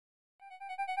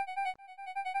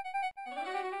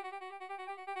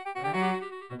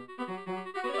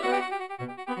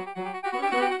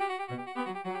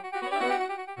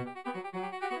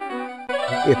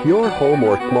If your home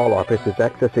or small office is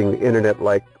accessing the Internet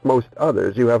like most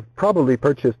others, you have probably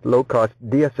purchased low-cost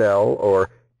DSL or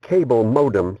cable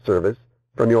modem service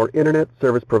from your Internet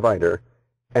service provider,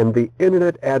 and the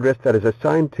Internet address that is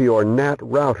assigned to your NAT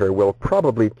router will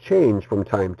probably change from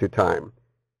time to time.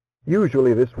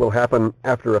 Usually this will happen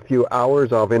after a few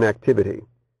hours of inactivity.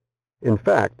 In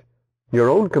fact, your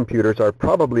own computers are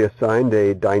probably assigned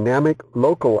a dynamic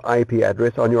local IP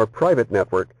address on your private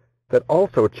network that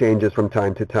also changes from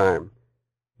time to time.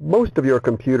 Most of your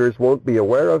computers won't be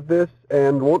aware of this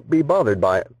and won't be bothered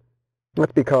by it.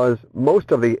 That's because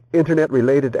most of the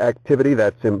Internet-related activity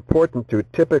that's important to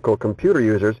typical computer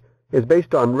users is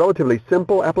based on relatively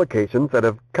simple applications that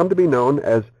have come to be known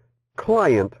as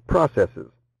client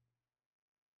processes.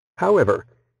 However,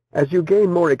 as you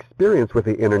gain more experience with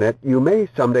the Internet, you may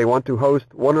someday want to host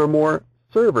one or more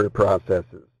server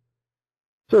processes.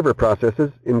 Server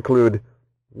processes include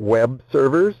web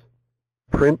servers,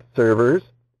 print servers,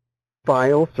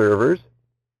 file servers,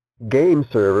 game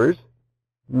servers,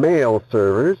 mail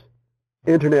servers,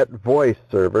 Internet voice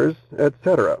servers,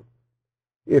 etc.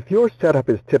 If your setup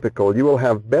is typical, you will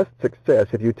have best success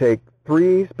if you take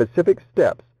 3 specific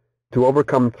steps to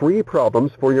overcome 3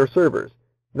 problems for your servers.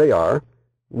 They are: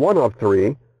 1 of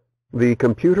 3, the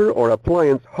computer or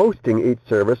appliance hosting each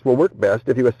service will work best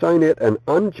if you assign it an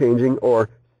unchanging or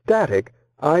static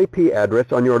IP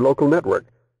address on your local network,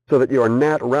 so that your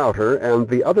NAT router and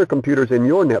the other computers in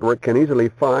your network can easily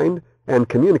find and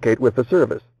communicate with the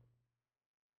service.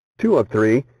 2 of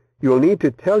 3, you will need to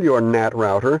tell your NAT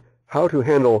router how to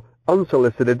handle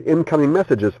unsolicited incoming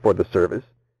messages for the service.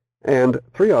 And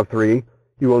 3 of 3,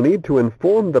 you will need to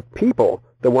inform the people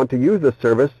that want to use the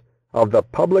service of the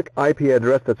public IP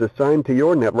address that's assigned to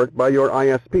your network by your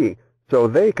ISP, so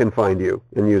they can find you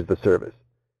and use the service.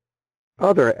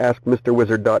 Other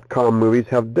AskMisterWizard.com movies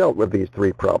have dealt with these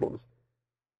 3 problems.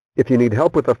 If you need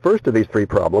help with the first of these 3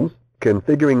 problems,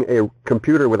 configuring a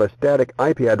computer with a static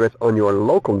IP address on your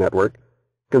local network,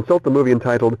 consult the movie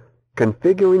entitled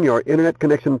Configuring Your Internet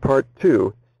Connection Part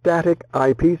 2, Static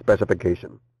IP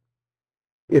Specification.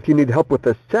 If you need help with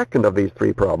the second of these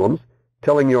 3 problems,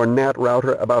 telling your NAT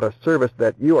router about a service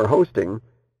that you are hosting,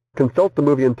 consult the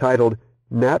movie entitled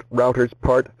NAT Routers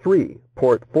Part 3,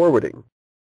 Port Forwarding.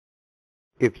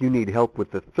 If you need help with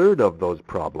the third of those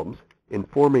problems,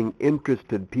 informing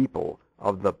interested people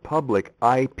of the public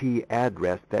IP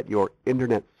address that your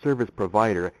Internet service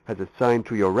provider has assigned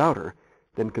to your router,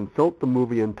 then consult the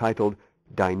movie entitled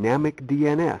Dynamic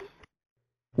DNS.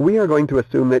 We are going to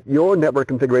assume that your network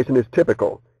configuration is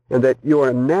typical, and that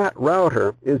your NAT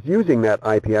router is using that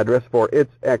IP address for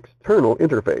its external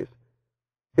interface.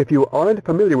 If you aren't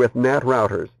familiar with NAT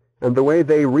routers and the way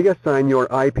they reassign your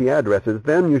IP addresses,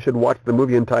 then you should watch the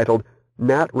movie entitled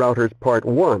NAT Routers Part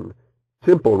 1,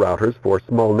 Simple Routers for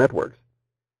Small Networks.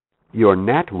 Your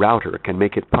NAT router can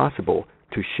make it possible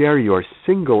to share your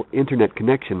single Internet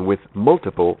connection with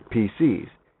multiple PCs.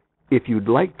 If you'd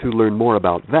like to learn more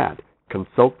about that,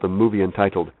 consult the movie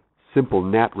entitled Simple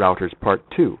NAT Routers Part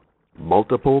 2,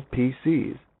 Multiple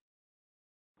PCs.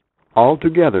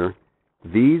 Altogether,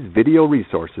 these video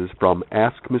resources from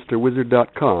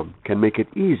AskMisterWizard.com can make it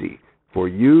easy for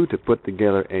you to put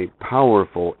together a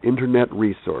powerful Internet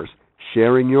resource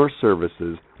sharing your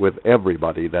services with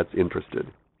everybody that's interested.